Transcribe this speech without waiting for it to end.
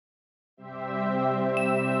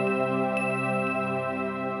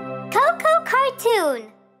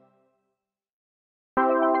tune.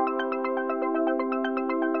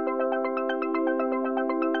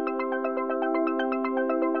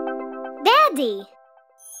 Daddy.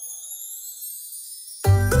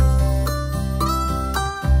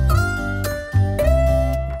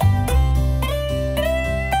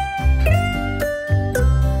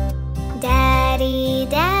 Daddy,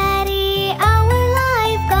 Daddy, our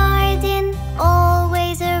life guardian,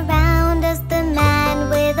 always around us, the man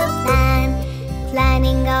with a plan,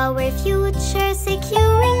 planning our future,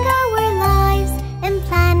 securing our lives, and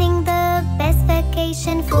planning the best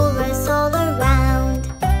vacation for us all around.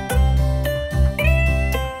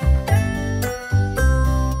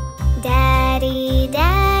 Daddy,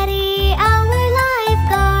 Daddy, our life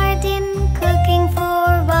guardian, cooking for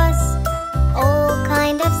us all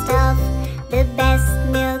kind of stuff, the best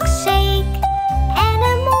milkshake and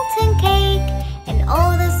a molten cake, and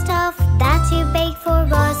all the stuff that you bake for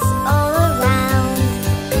us all around.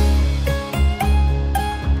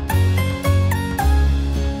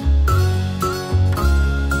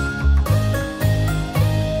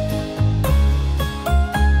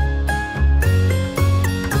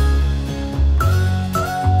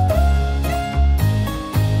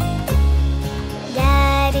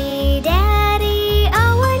 Daddy, Daddy,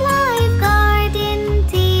 our life guardian,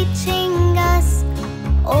 teaching us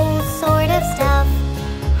all sort of stuff,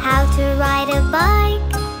 how to ride a bike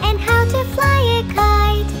and how to fly a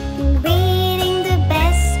kite, and reading the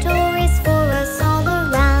best stories for us all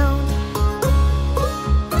around.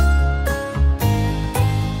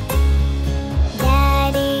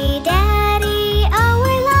 Daddy, Daddy, our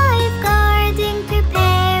life guardian,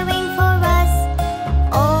 preparing for us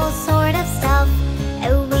all sort of stuff,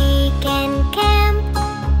 a weekend camp,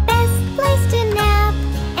 best place to nap,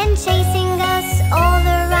 and chasing us all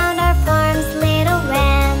around our farm's little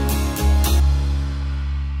ramp.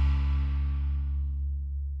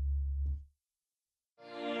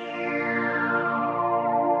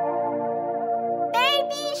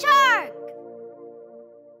 Baby shark!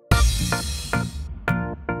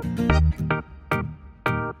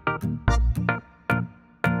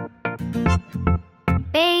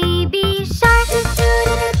 Baby shark,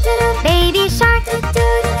 baby shark,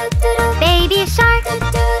 baby shark,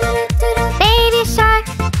 baby shark,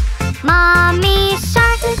 mommy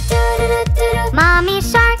shark, mommy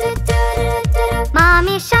shark,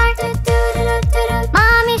 mommy shark,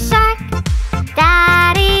 mommy shark,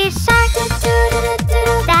 daddy shark,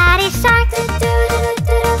 daddy shark,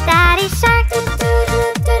 daddy shark,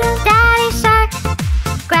 daddy shark,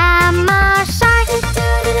 grandma shark,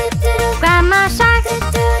 grandma shark,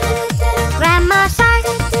 grandma shark,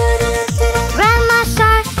 grandma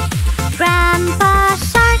shark, grandpa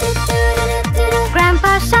shark,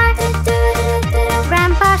 grandpa shark,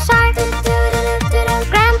 grandpa shark,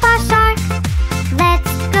 grandpa shark.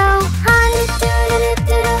 Let's go hunt,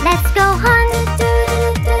 let's go hunt,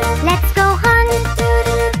 let's go hunt,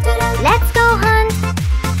 let's go hunt.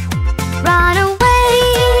 Run away,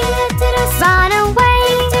 run away,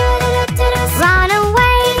 run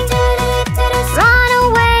away, run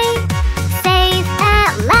away. Safe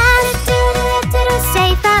at last,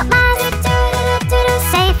 safe at last,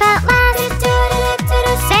 safe at last,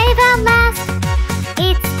 safe at last.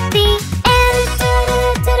 It's the end, it's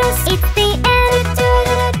the end, it's the end, it's the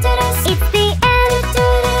end, it's the end, it's the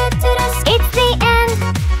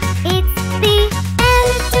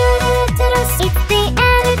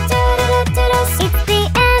end, it's the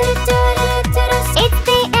end, it's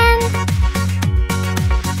the end.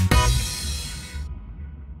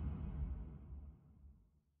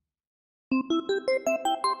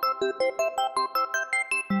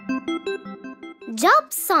 Job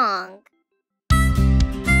song.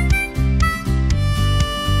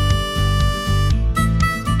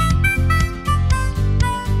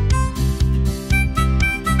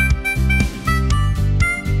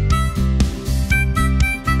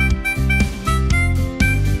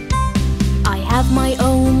 I have my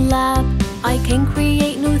own lab, I can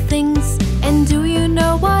create new things. And do you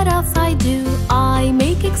know what else I do? I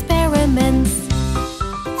make experiments.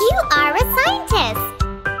 You are a scientist.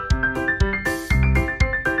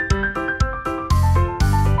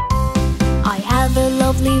 I have a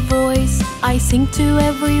lovely voice, I sing to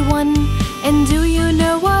everyone. And do you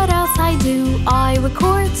know what else I do? I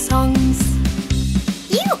record songs.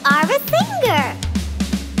 You are a singer.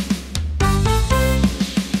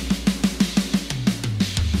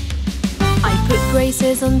 I put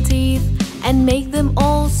braces on teeth and make them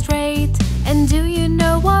all straight. And do you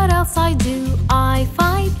know what else I do? I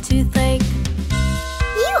fight toothache.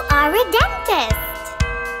 You are a dentist.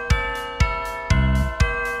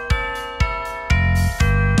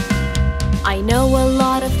 I I know a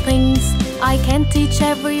lot of things I can't teach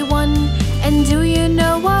everyone. And do you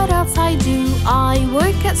know what else I do? I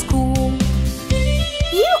work at school.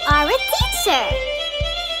 You are a teacher.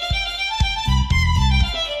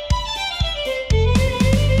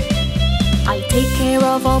 I take care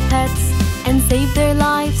of all pets and save their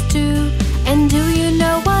lives too. And do you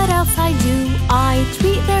know what else I do? I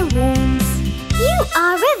treat their wounds. You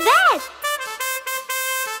are a vet.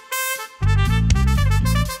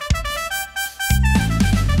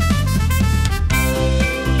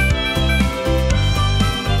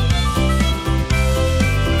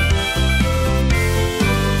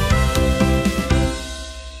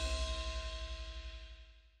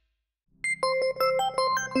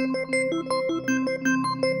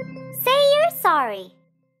 Say you're sorry.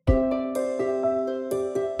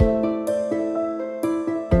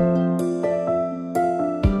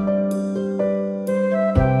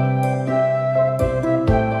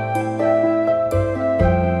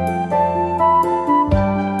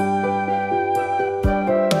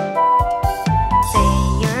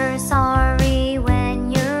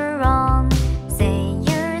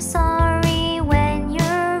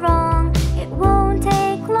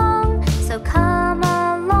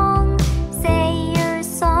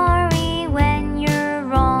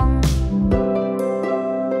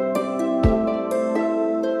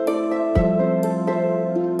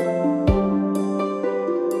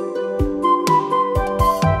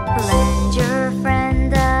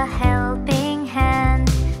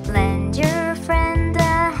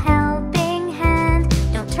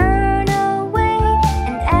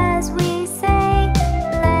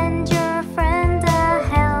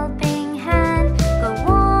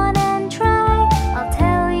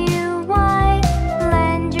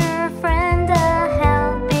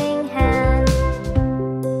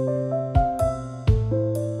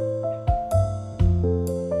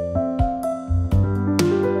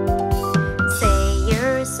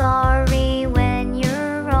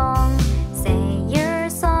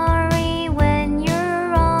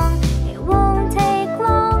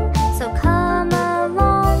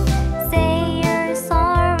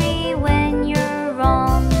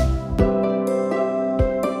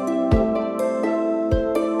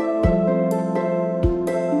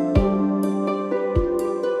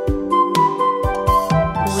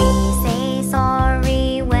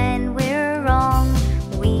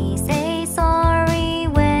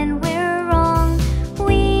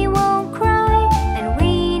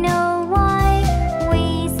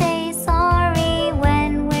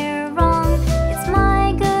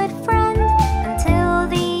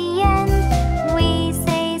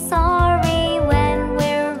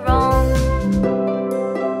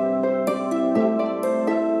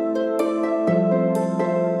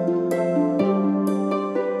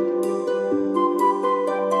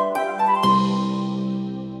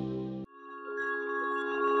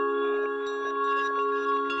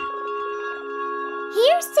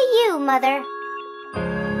 Here's to you, Mother.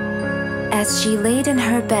 As she laid in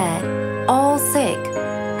her bed, all sick,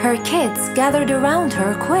 her kids gathered around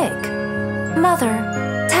her quick. Mother,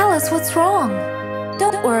 tell us what's wrong.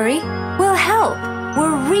 Don't worry, we'll help.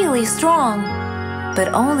 We're really strong.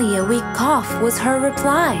 But only a weak cough was her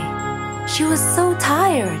reply. She was so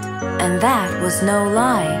tired, and that was no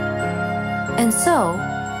lie. And so,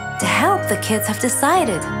 to help, the kids have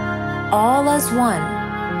decided, all as one,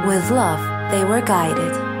 with love they were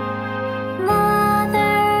guided.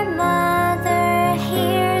 Mother, Mother,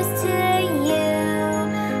 here's to you.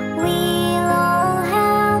 We'll all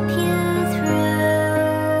help you through.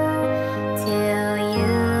 Till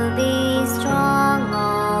you be strong,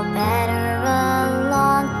 all better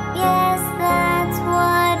along. Yes, that's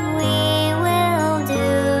what we will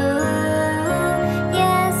do.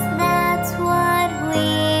 Yes, that's what we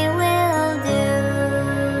will do.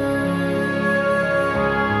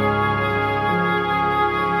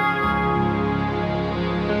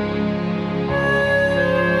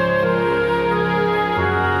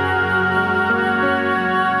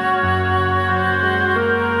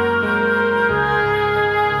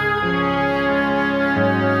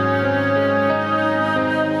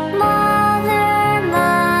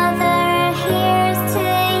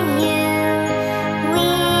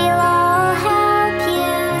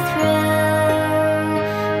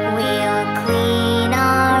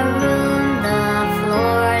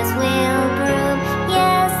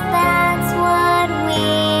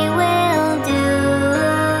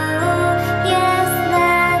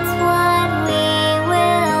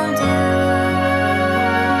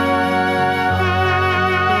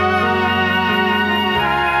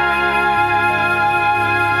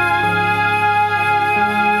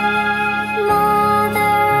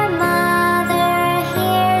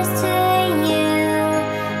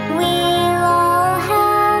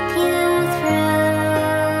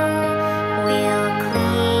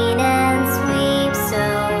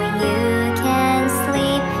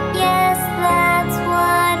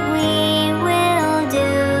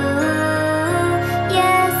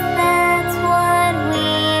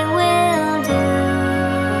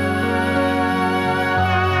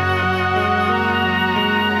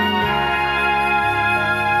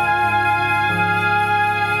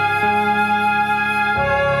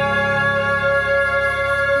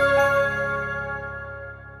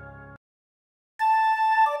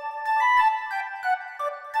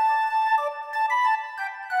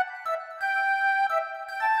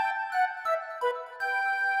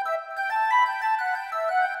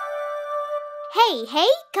 Hey, hey,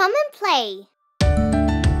 come and play.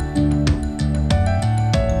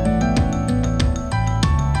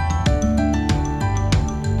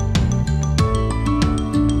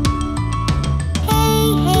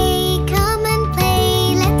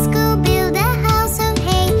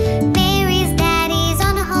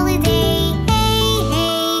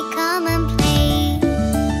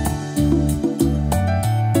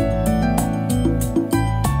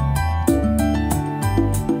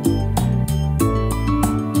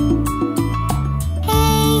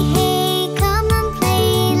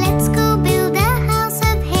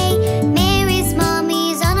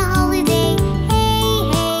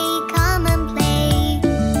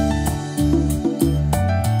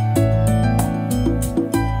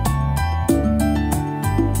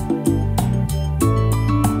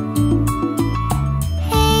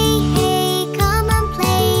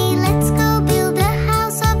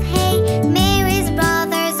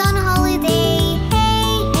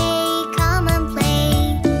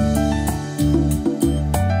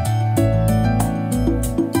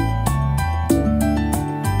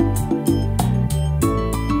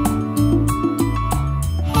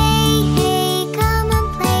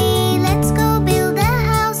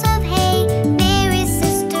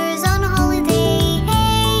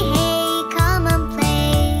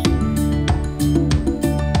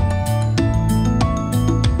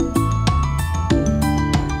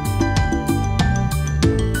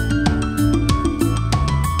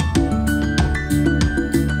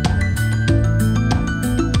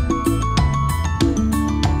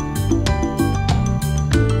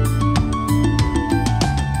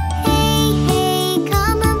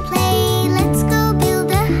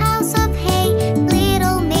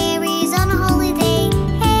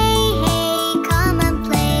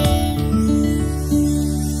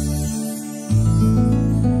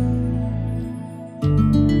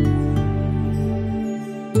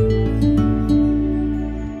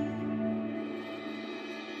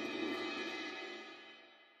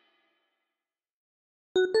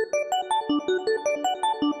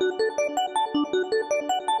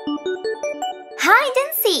 Hide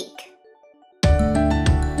and seek.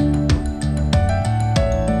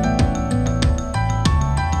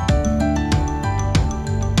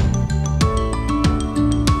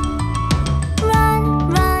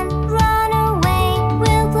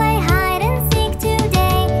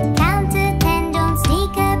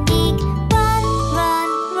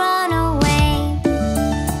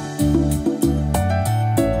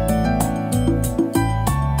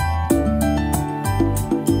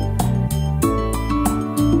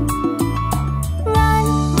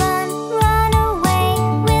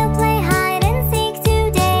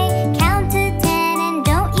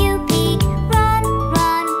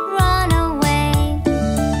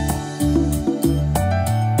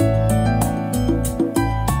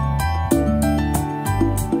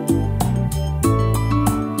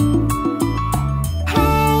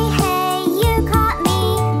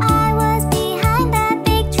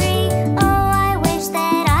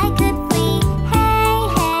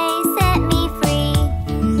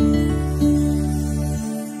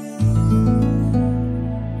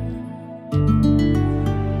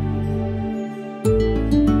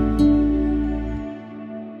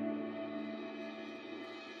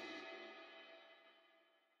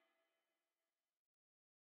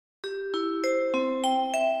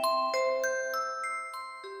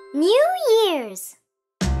 New Year's.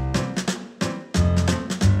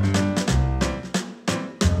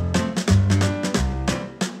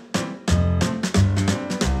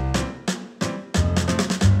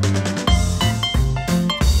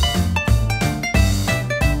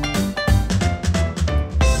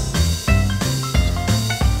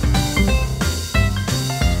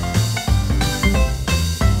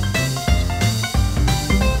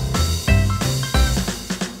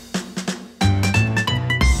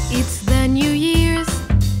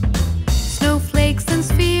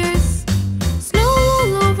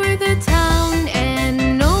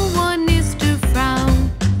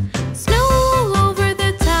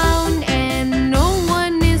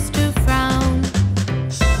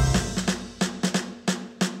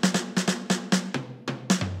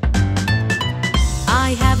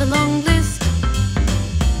 I have a long list,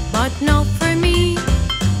 but not for me.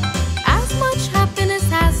 As much happiness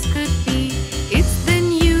as could be. It's the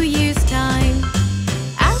New Year's time.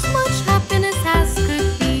 As much happiness as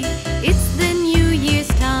could be. It's the New Year's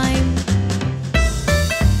time.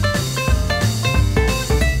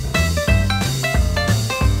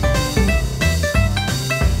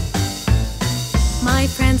 My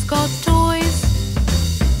friends got toys,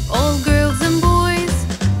 all girls and boys.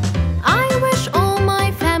 I wish all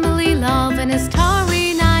my family love and it's time.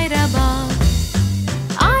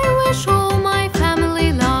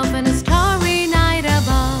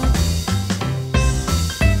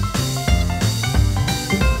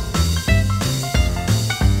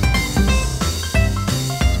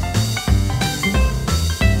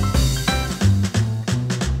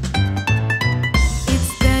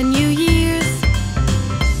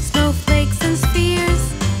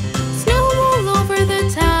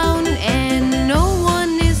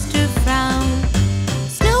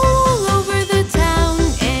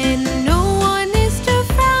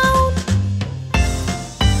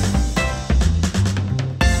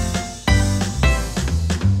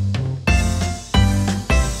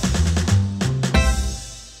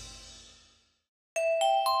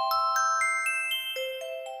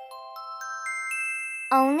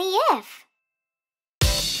 Only if.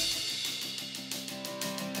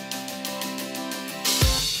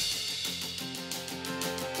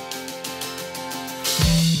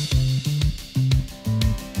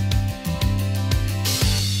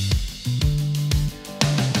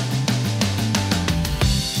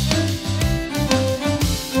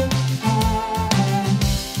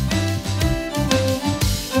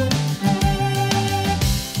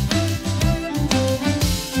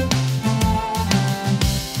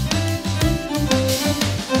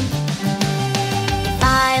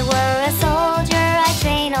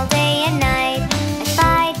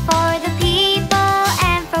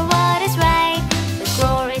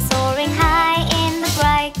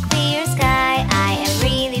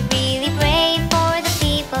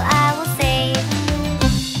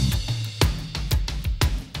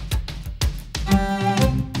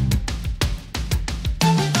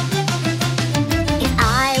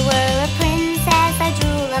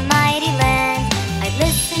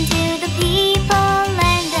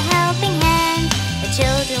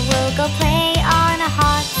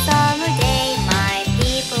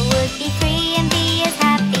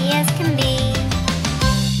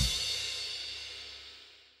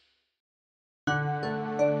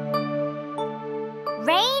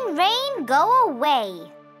 Rain, rain, go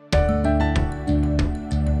away.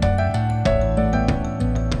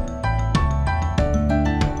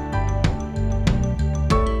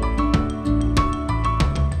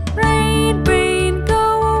 Rain, rain,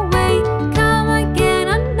 go away. Come again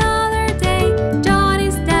another day.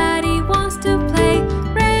 Johnny's daddy wants to play.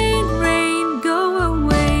 Rain, rain, go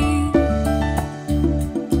away.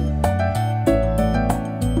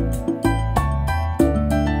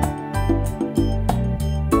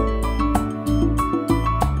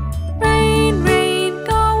 Rain, rain,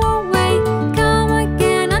 go away. Come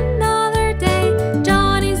again another day.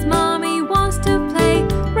 Johnny's mommy wants to play.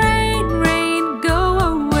 Rain, rain, go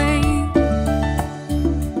away.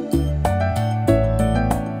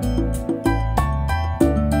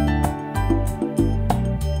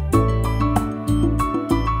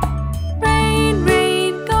 Rain,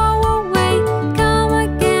 rain, go away. Come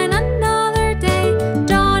again another day.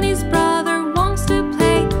 Johnny's brother wants to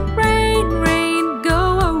play. Rain, rain,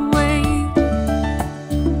 go away.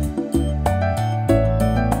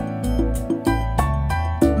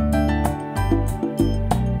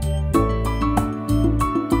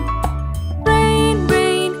 Rain,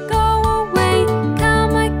 rain, go away.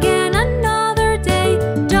 Come again another day.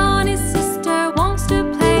 Johnny's sister wants to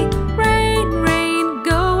play. Rain, rain,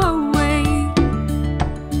 go away.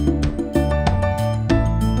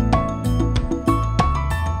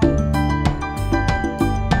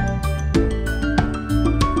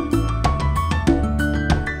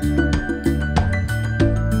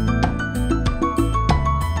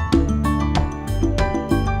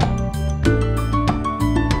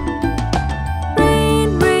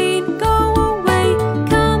 Rain, rain, go away.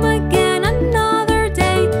 Come again another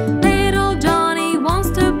day. Little Johnny wants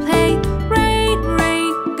to play. Rain,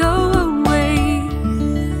 rain, go away.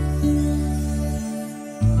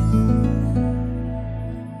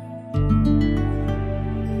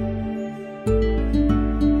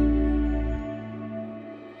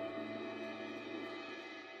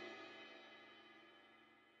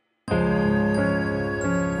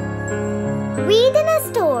 Reading a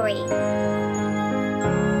story.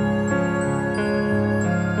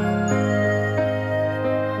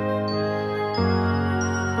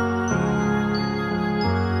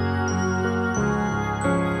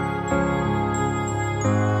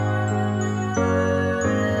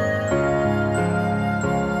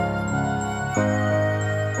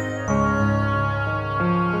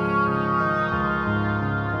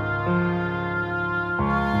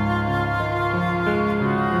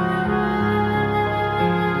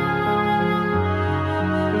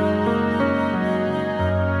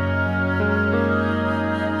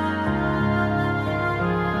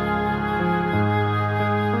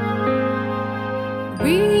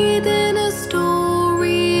 Reading a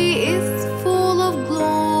story is full of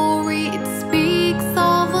glory. It speaks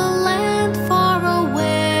of a land far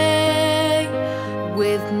away,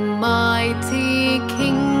 with mighty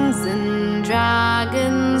kings and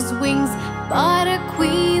dragons' wings. But a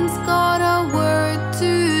queen's got a word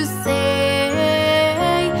to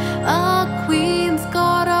say. A queen's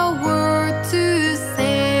got a word to say.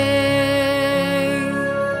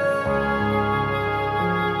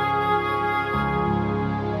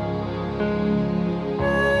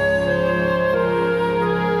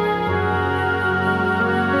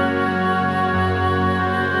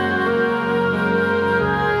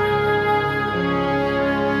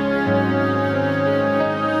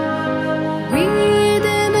 Read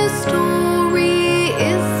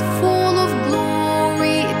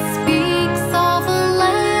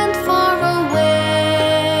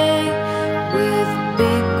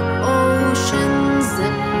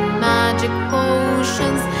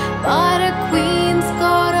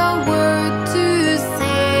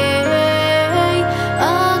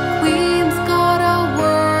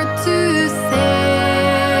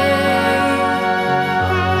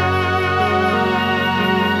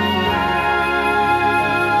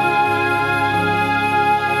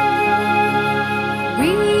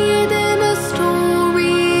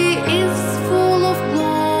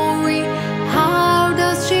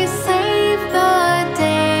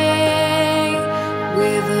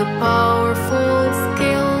a powerful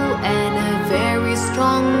skill and a very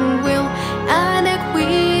strong will, and a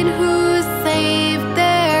queen who saved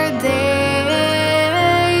their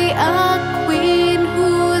day. A queen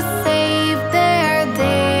who saved their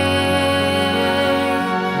day.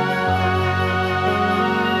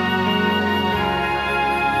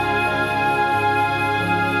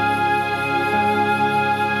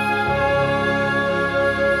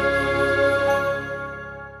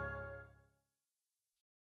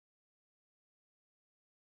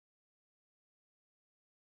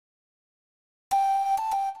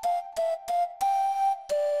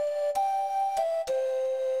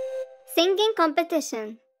 Singing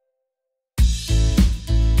competition.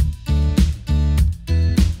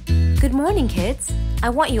 Good morning, kids. I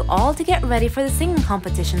want you all to get ready for the singing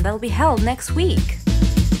competition that will be held next week.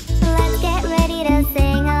 Let's get ready to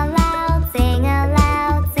sing aloud, sing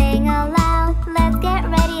aloud, sing aloud. Let's get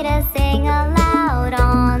ready to sing aloud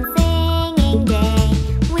on singing day.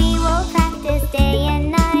 We will practice day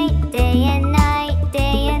and night, day and night,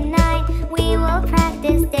 day and night. We will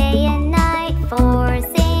practice day and night for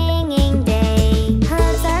singing day.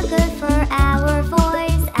 Herbs are good for our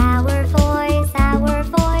voice, our voice, our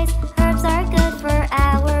voice. Herbs are good for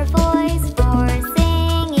our voice for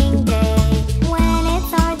singing day. When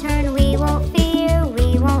it's our turn, we won't fear,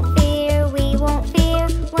 we won't fear, we won't fear.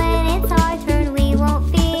 When it's our turn, we won't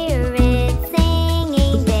fear. It's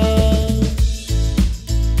singing day.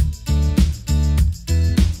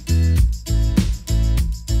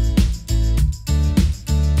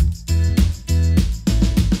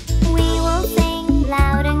 We will sing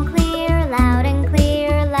loud and clear, loud and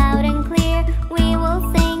clear, loud and clear. We will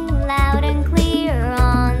sing loud and clear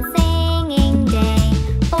on singing day.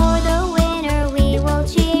 For the winner we will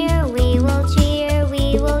cheer, we will cheer,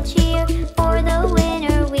 we will cheer. For the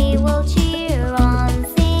winner we will cheer on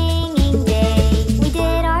singing day. We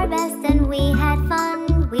did our best and we had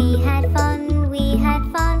fun, we had fun, we had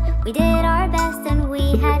fun. We did our best and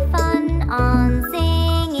we had fun on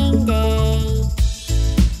singing day.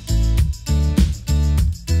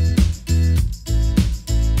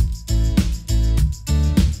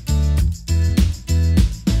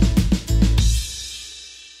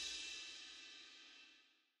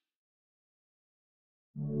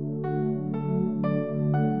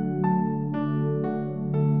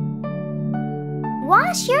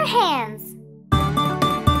 Wash your hands.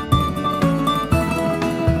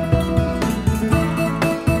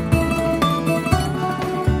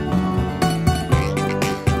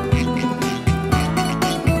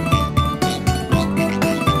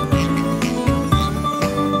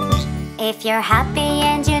 If you're happy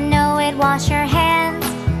and you know it, wash your hands.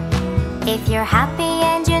 If you're happy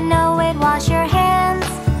and you know it, wash your hands.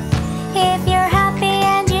 If you're happy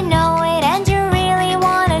and you know it and you really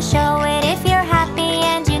want to show it, if you're happy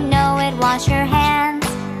and you know it, wash your hands.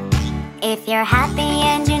 If you're happy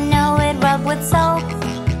and you know it, rub with soap.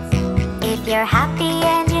 If you're happy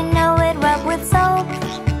and you know it, rub with soap.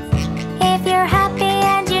 If you're happy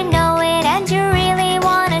and you know it and you really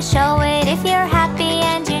want to show it, if you're happy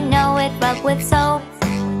and you know it, rub with soap.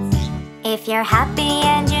 If you're happy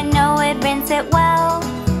and you know it, rinse it well.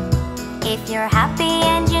 If you're happy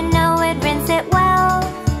and you know it, rinse it well.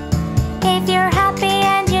 If you're happy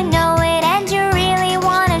and you know it and you really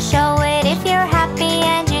want to show it, if you're happy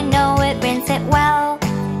and you know it, rinse it well.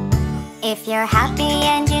 If you're happy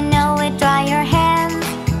and you know it, dry your hands.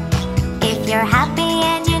 If you're happy